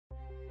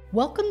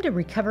Welcome to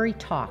Recovery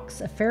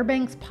Talks, a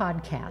Fairbanks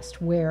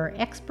podcast where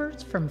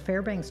experts from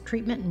Fairbanks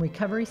Treatment and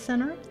Recovery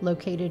Center,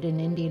 located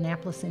in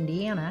Indianapolis,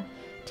 Indiana,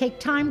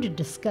 take time to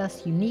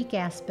discuss unique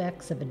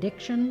aspects of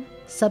addiction,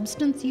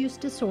 substance use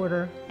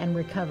disorder, and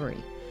recovery.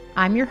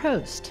 I'm your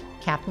host,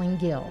 Kathleen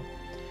Gill.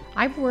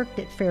 I've worked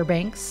at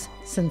Fairbanks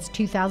since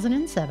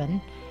 2007,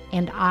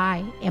 and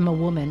I am a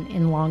woman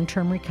in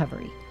long-term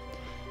recovery.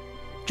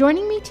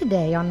 Joining me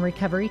today on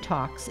Recovery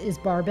Talks is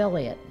Barb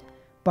Elliott.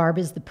 Barb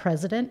is the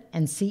president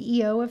and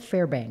CEO of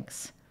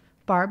Fairbanks.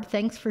 Barb,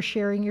 thanks for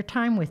sharing your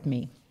time with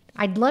me.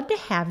 I'd love to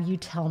have you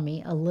tell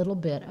me a little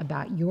bit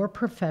about your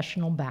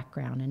professional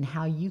background and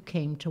how you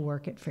came to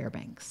work at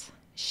Fairbanks.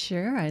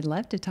 Sure, I'd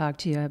love to talk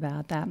to you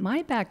about that.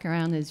 My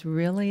background is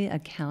really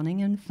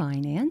accounting and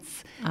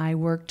finance. I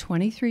worked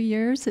 23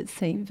 years at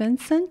St.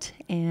 Vincent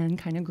and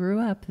kind of grew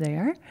up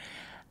there.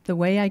 The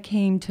way I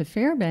came to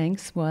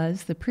Fairbanks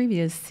was the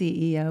previous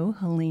CEO,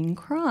 Helene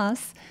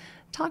Cross,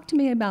 talked to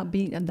me about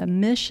the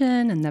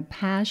mission and the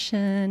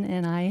passion,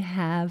 and I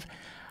have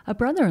a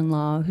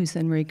brother-in-law who's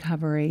in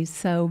recovery,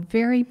 so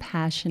very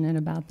passionate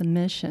about the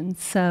mission.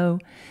 So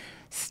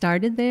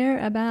started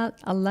there about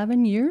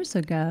 11 years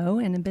ago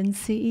and have been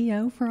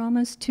CEO for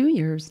almost 2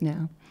 years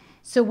now.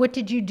 So what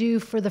did you do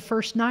for the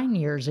first 9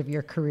 years of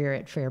your career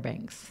at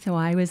Fairbanks? So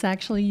I was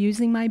actually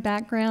using my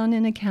background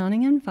in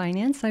accounting and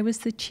finance. I was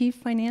the chief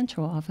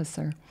financial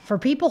officer. For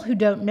people who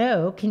don't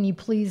know, can you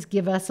please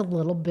give us a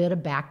little bit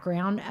of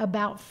background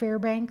about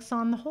Fairbanks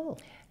on the whole?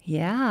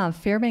 Yeah,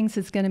 Fairbanks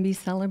is going to be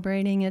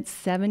celebrating its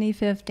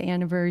 75th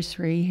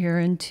anniversary here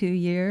in 2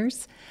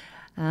 years.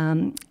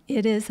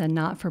 It is a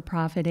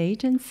not-for-profit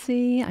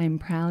agency. I'm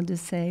proud to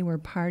say we're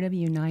part of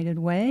United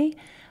Way,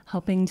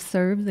 helping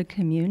serve the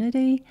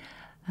community.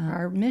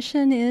 Our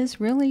mission is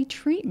really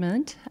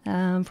treatment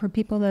for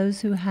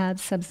those who have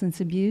substance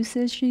abuse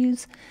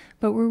issues,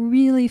 but we're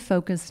really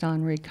focused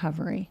on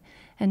recovery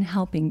and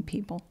helping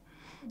people.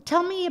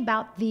 Tell me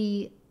about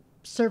the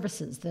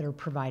services that are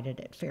provided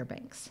at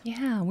Fairbanks.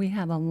 Yeah, we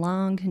have a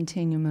long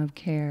continuum of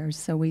care.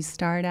 So we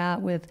start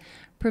out with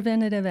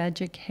preventative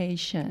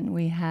education.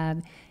 We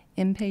have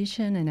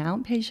inpatient and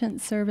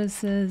outpatient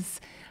services.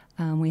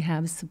 We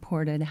have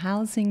supported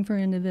housing for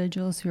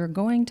individuals who are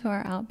going to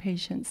our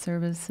outpatient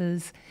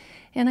services.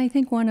 And I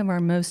think one of our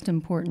most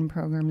important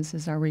programs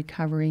is our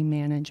recovery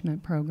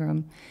management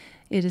program.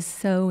 It is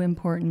so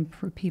important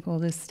for people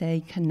to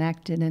stay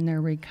connected in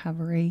their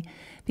recovery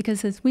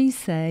because, as we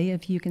say,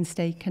 if you can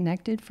stay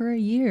connected for a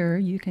year,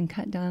 you can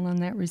cut down on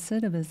that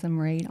recidivism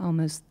rate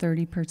almost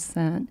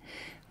 30%.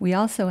 We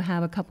also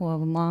have a couple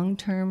of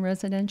long-term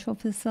residential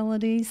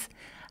facilities,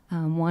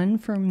 one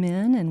for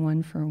men and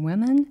one for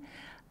women.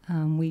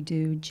 We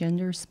do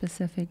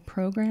gender-specific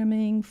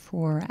programming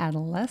for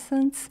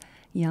adolescents,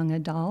 young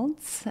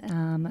adults,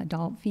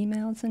 adult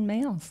females, and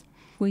males.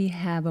 We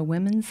have a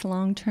women's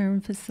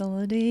long-term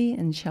facility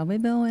in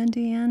Shelbyville,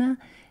 Indiana,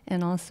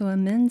 and also a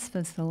men's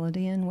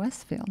facility in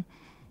Westfield.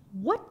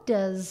 What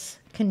does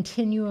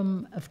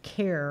continuum of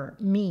care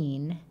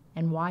mean,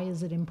 and why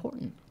is it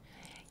important?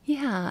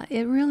 Yeah,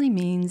 it really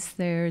means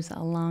there's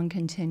a long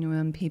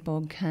continuum.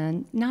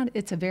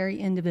 It's a very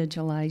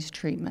individualized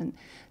treatment.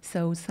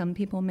 So some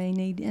people may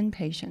need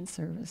inpatient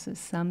services.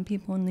 Some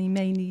people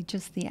may need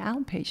just the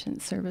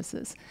outpatient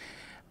services.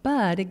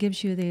 But it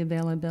gives you the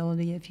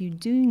availability if you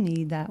do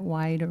need that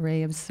wide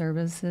array of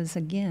services.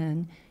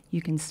 Again,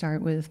 you can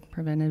start with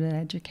preventative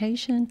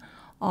education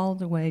all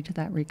the way to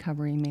that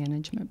recovery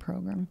management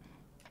program.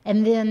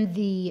 And then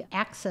the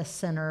Access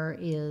Center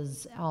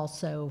is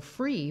also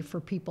free for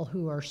people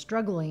who are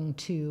struggling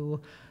to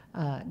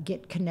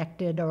get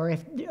connected or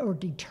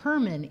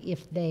determine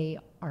if they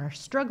are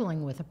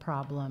struggling with a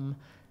problem.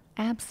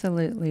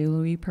 Absolutely.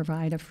 We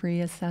provide a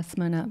free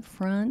assessment up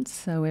front,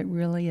 so it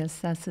really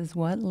assesses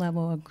what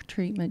level of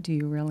treatment do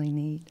you really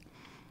need.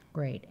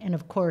 Great. And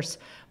of course,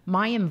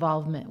 my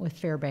involvement with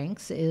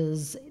Fairbanks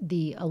is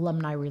the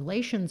alumni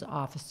relations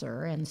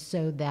officer. And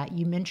so that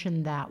you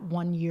mentioned that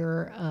 1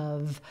 year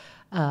of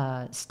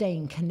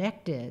staying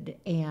connected,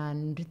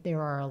 and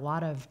there are a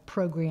lot of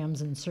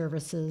programs and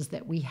services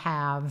that we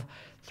have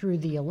through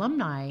the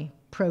alumni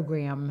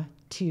program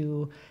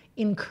to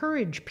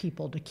encourage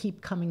people to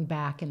keep coming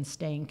back and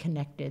staying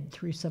connected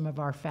through some of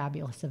our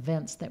fabulous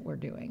events that we're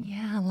doing.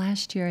 Yeah,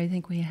 last year I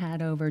think we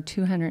had over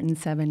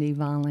 270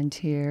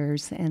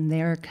 volunteers, and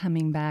they're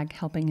coming back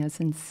helping us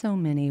in so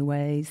many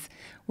ways,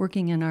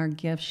 working in our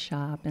gift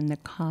shop and the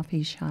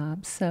coffee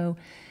shop. So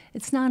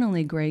it's not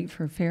only great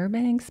for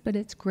Fairbanks, but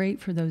it's great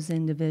for those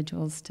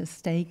individuals to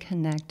stay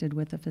connected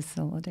with the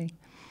facility.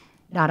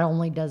 Not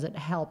only does it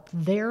help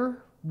their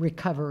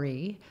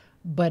recovery,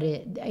 but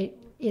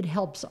it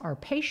helps our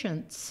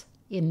patients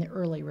in the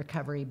early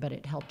recovery, but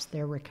it helps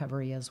their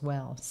recovery as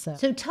well.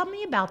 So tell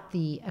me about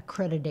the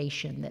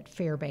accreditation that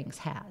Fairbanks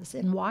has,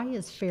 and why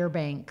is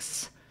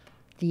Fairbanks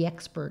the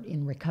expert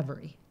in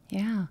recovery?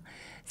 Yeah,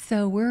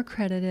 so we're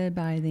accredited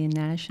by the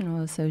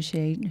National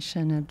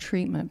Association of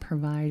Treatment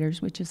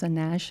Providers, which is a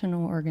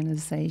national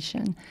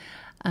organization.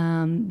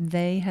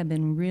 They have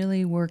been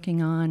really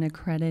working on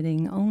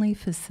accrediting only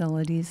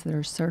facilities that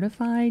are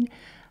certified.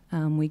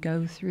 We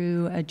go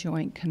through a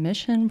joint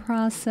commission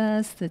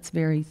process that's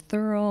very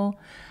thorough.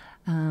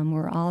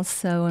 We're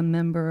also a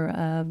member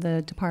of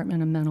the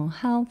Department of Mental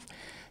Health.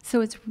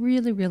 So it's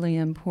really, really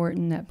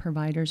important that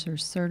providers are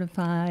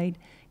certified,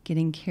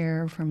 getting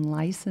care from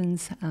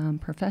licensed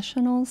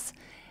professionals,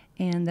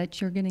 and that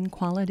you're getting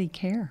quality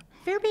care.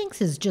 Fairbanks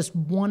is just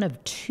one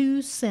of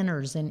 2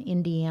 centers in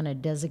Indiana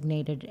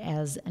designated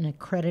as an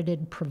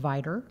accredited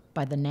provider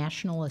by the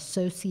National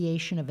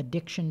Association of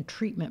Addiction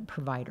Treatment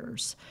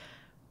Providers.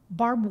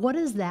 Barb, what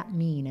does that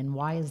mean and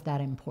why is that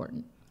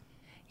important?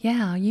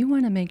 Yeah, you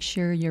want to make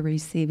sure you're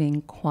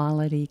receiving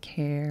quality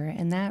care,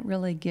 and that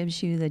really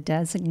gives you the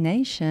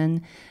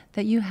designation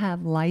that you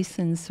have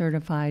licensed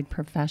certified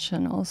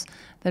professionals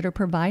that are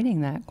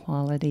providing that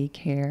quality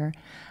care.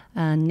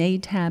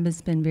 NATAB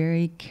has been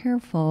very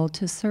careful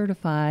to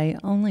certify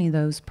only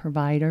those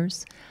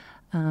providers.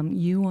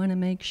 You want to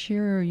make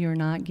sure you're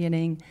not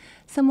getting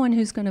someone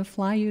who's going to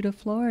fly you to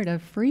Florida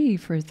free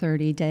for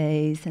 30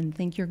 days and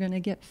think you're going to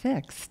get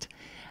fixed.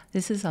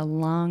 This is a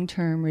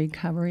long-term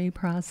recovery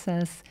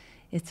process.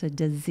 It's a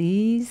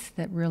disease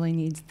that really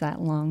needs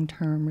that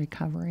long-term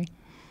recovery.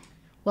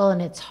 Well,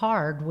 and it's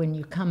hard when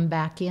you come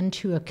back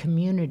into a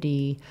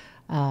community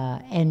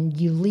and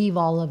you leave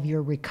all of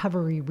your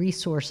recovery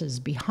resources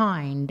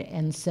behind.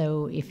 And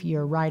so if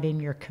you're right in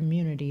your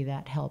community,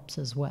 that helps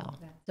as well.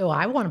 So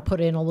I want to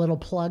put in a little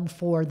plug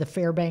for the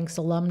Fairbanks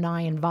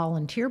Alumni and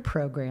Volunteer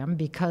Program,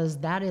 because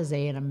that is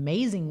an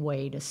amazing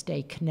way to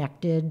stay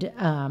connected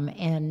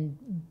and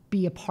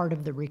be a part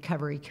of the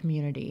recovery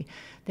community.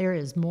 There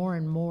is more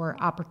and more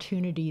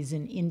opportunities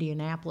in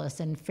Indianapolis,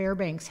 and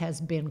Fairbanks has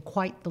been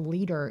quite the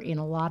leader in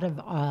a lot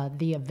of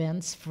the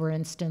events. For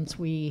instance,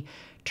 we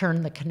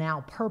turned the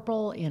canal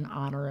purple in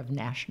honor of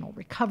National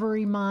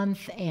Recovery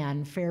Month,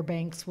 and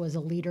Fairbanks was a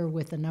leader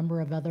with a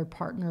number of other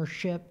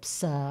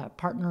partnerships,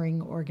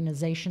 partnering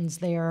organizations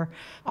there.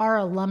 Our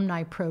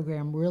alumni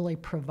program really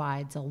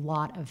provides a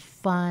lot of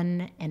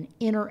fun and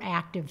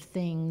interactive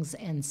things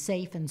and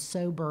safe and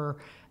sober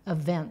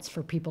events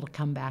for people to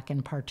come back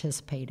and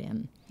participate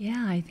in.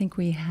 Yeah, I think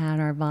we had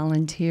our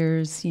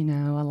volunteers, a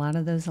lot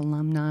of those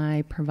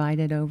alumni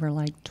provided over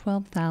like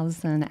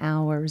 12,000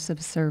 hours of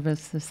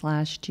service this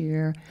last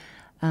year,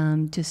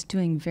 just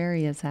doing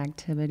various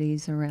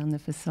activities around the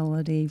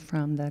facility,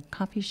 from the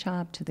coffee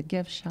shop to the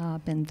gift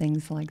shop and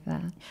things like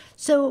that.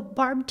 So,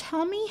 Barb,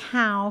 tell me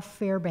how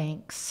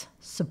Fairbanks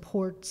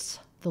supports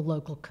the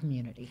local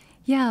community.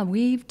 Yeah,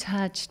 we've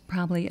touched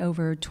probably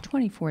over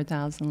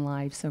 24,000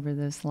 lives over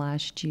this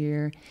last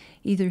year,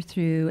 either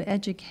through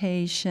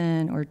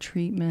education or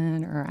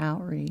treatment or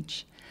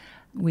outreach.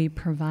 We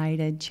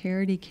provided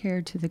charity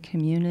care to the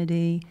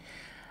community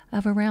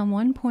of around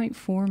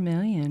 1.4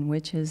 million,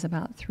 which is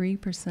about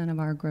 3% of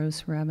our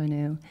gross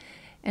revenue.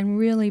 And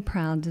really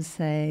proud to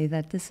say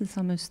that this is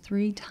almost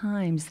 3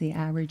 times the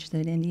average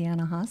that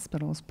Indiana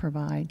hospitals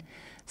provide.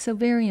 So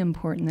very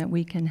important that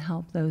we can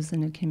help those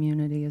in the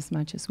community as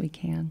much as we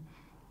can.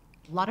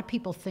 A lot of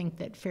people think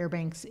that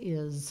Fairbanks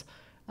is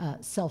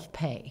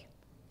self-pay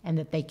and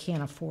that they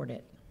can't afford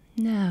it.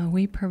 No,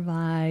 we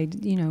provide,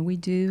 we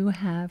do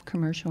have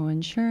commercial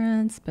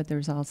insurance, but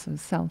there's also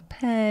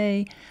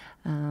self-pay,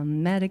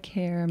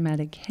 Medicare,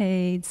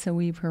 Medicaid, so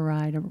we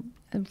provide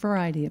a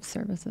variety of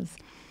services.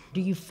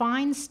 Do you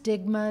find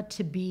stigma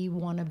to be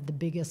one of the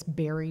biggest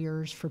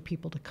barriers for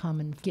people to come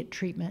and get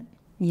treatment?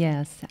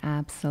 Yes,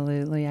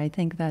 absolutely. I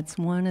think that's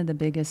one of the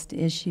biggest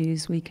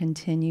issues we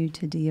continue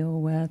to deal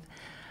with.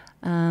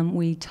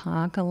 We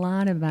talk a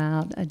lot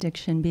about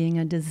addiction being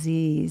a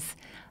disease,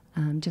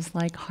 just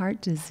like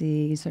heart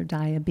disease or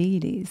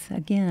diabetes.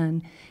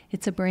 Again,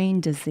 it's a brain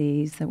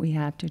disease that we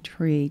have to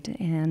treat,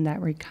 and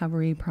that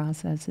recovery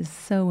process is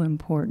so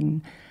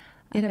important.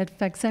 It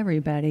affects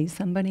everybody.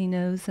 Somebody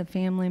knows a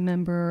family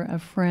member, a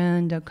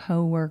friend, a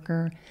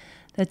coworker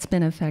that's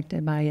been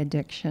affected by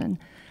addiction.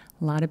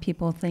 A lot of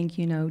people think,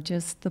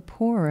 just the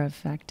poor are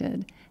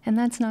affected, and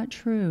that's not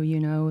true.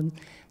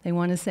 They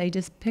want to say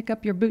just pick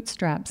up your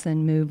bootstraps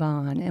and move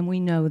on, and we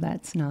know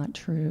that's not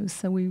true.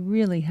 So we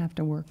really have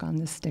to work on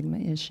the stigma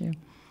issue.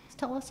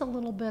 Tell us a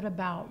little bit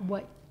about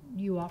what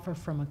you offer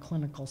from a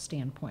clinical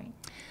standpoint.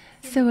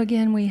 So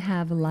again, we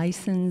have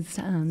licensed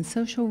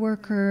social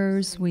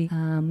workers, we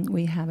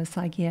have a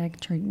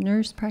psychiatric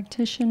nurse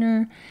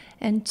practitioner,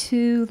 and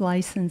 2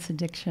 licensed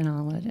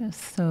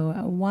addictionologists, so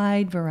a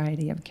wide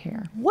variety of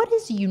care. What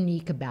is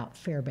unique about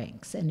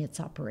Fairbanks and its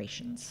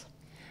operations?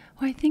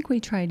 Well, I think we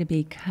try to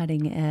be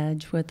cutting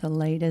edge with the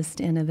latest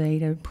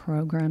innovative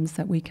programs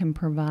that we can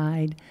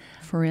provide.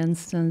 For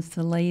instance,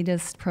 the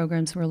latest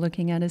programs we're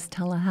looking at is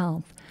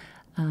telehealth.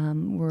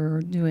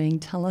 We're doing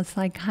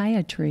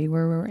telepsychiatry,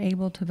 where we're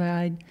able to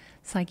provide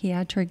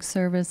psychiatric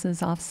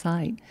services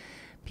off-site.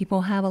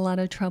 People have a lot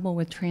of trouble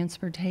with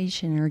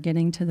transportation or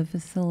getting to the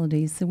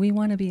facilities, so we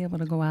want to be able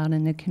to go out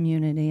in the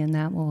community, and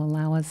that will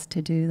allow us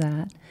to do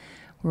that.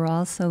 We're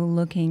also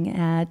looking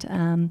at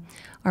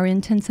our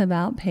intensive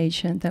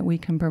outpatient that we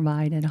can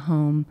provide at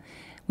home.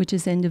 which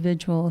is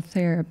individual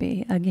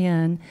therapy.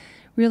 Again,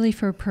 really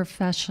for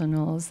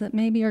professionals that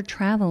maybe are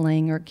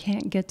traveling or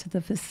can't get to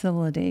the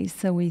facility.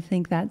 So we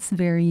think that's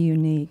very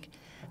unique.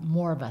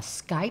 More of a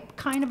Skype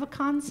kind of a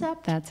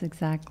concept? That's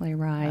exactly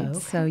right. Okay.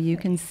 So you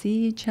can see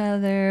each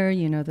other,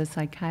 the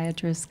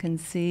psychiatrist can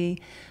see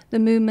the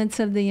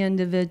movements of the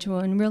individual,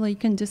 and really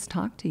can just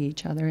talk to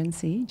each other and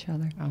see each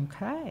other.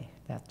 Okay,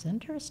 that's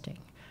interesting.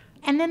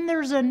 And then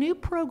there's a new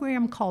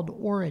program called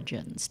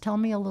Origins. Tell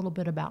me a little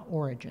bit about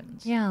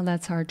Origins. Yeah,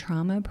 that's our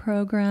trauma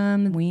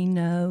program. We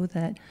know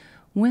that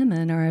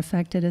women are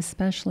affected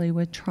especially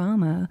with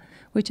trauma,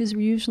 which is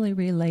usually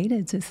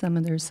related to some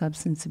of their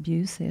substance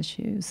abuse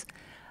issues.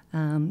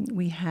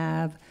 We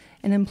have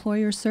an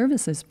employer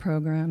services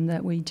program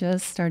that we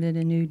just started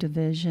a new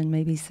division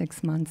maybe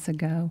 6 months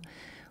ago.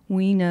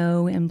 We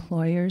know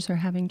employers are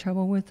having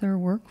trouble with their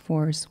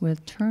workforce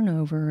with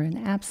turnover and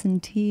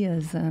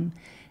absenteeism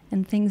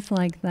and things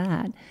like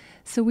that.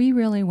 So we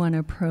really want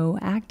to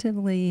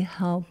proactively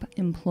help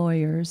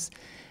employers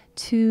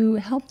to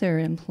help their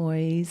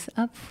employees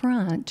up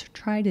front,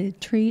 try to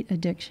treat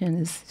addiction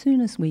as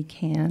soon as we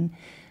can.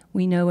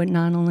 We know it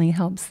not only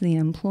helps the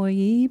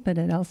employee, but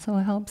it also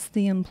helps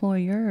the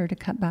employer to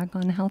cut back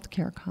on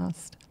healthcare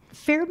costs.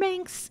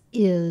 Fairbanks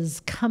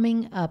is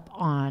coming up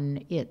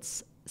on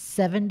its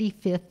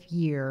 75th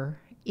year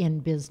in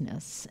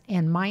business,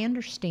 and my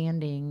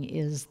understanding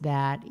is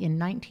that in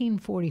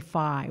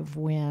 1945,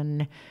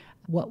 when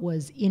what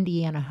was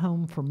Indiana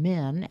Home for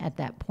Men at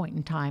that point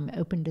in time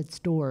opened its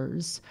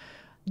doors,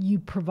 you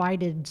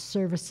provided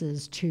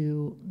services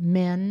to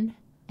men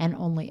and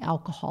only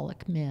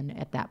alcoholic men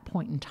at that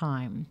point in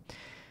time.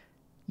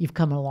 You've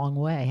come a long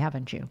way,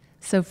 haven't you?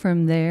 So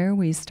from there,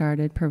 we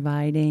started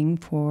providing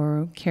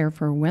for care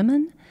for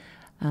women.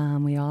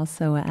 We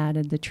also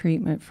added the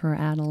treatment for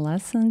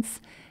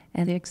adolescents,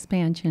 and the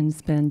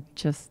expansion's been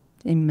just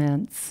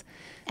immense.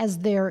 As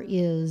there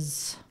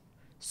is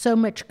so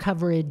much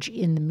coverage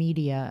in the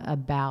media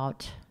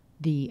about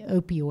the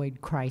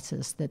opioid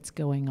crisis that's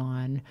going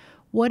on,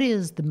 what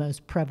is the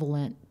most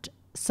prevalent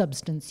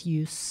substance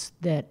use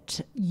that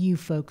you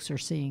folks are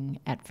seeing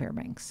at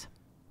Fairbanks?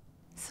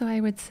 So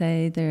I would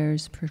say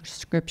there's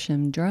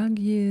prescription drug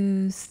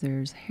use,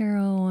 there's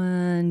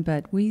heroin,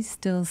 but we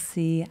still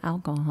see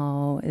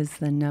alcohol is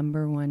the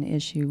number one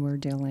issue we're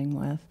dealing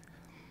with.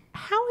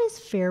 How is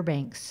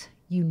Fairbanks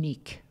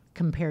unique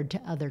compared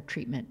to other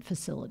treatment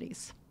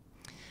facilities?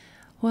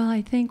 Well,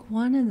 I think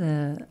one of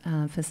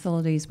the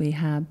facilities we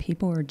have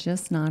people are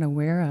just not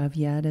aware of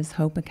yet is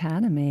Hope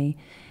Academy.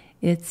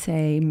 It's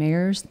a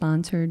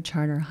mayor-sponsored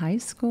charter high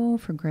school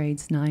for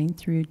grades 9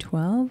 through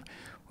 12.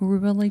 We're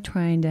really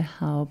trying to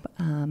help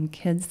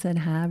kids that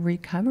have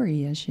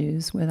recovery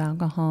issues with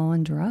alcohol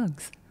and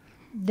drugs.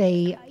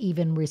 They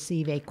even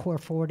receive a Core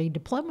 40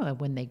 diploma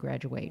when they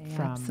graduate They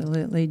from.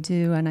 absolutely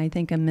do, and I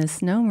think a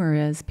misnomer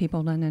is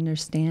people don't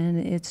understand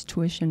it's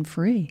tuition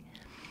free.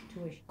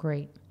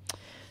 Great.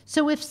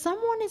 So if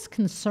someone is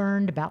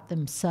concerned about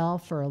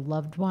themselves or a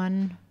loved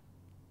one,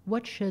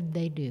 what should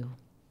they do?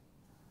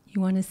 You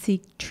want to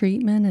seek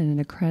treatment in an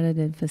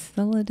accredited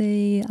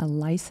facility, a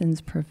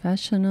licensed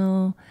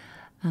professional.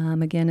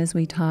 Again, as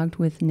we talked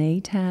with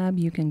NATAB,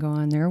 you can go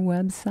on their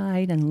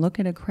website and look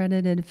at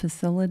accredited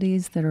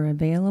facilities that are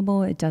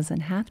available. It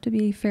doesn't have to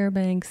be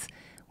Fairbanks.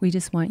 We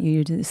just want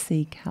you to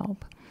seek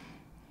help.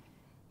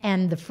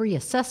 And the free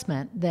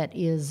assessment that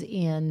is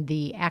in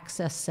the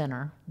Access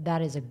Center, that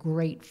is a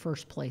great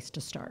first place to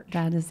start.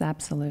 That is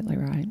absolutely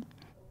right.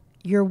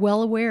 You're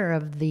well aware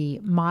of the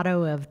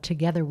motto of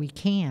Together We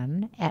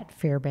Can at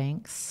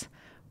Fairbanks.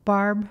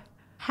 Barb,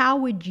 how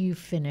would you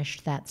finish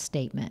that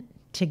statement?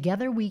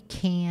 Together we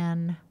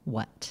can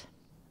what?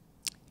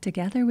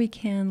 Together we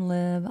can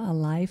live a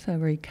life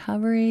of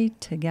recovery.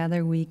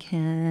 Together we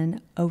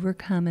can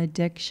overcome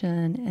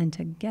addiction. And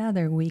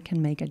together we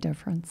can make a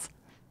difference.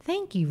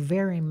 Thank you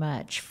very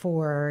much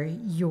for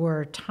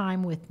your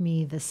time with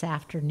me this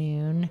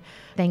afternoon.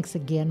 Thanks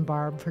again,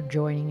 Barb, for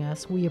joining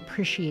us. We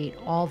appreciate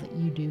all that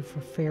you do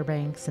for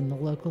Fairbanks and the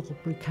local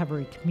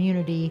recovery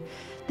community.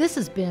 This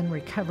has been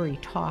Recovery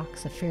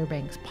Talks, a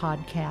Fairbanks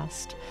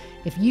podcast.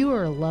 If you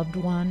or a loved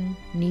one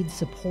needs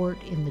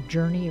support in the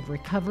journey of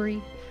recovery,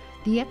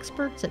 the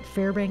experts at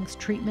Fairbanks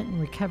Treatment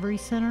and Recovery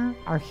Center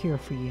are here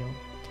for you.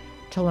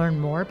 To learn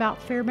more about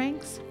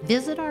Fairbanks,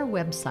 visit our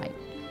website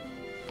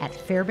at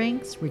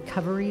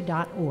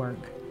fairbanksrecovery.org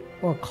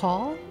or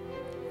call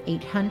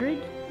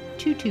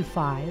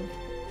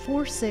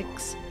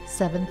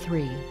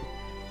 800-225-4673.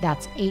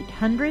 That's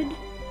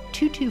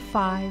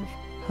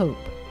 800-225-HOPE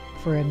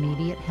for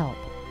immediate help.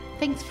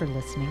 Thanks for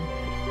listening.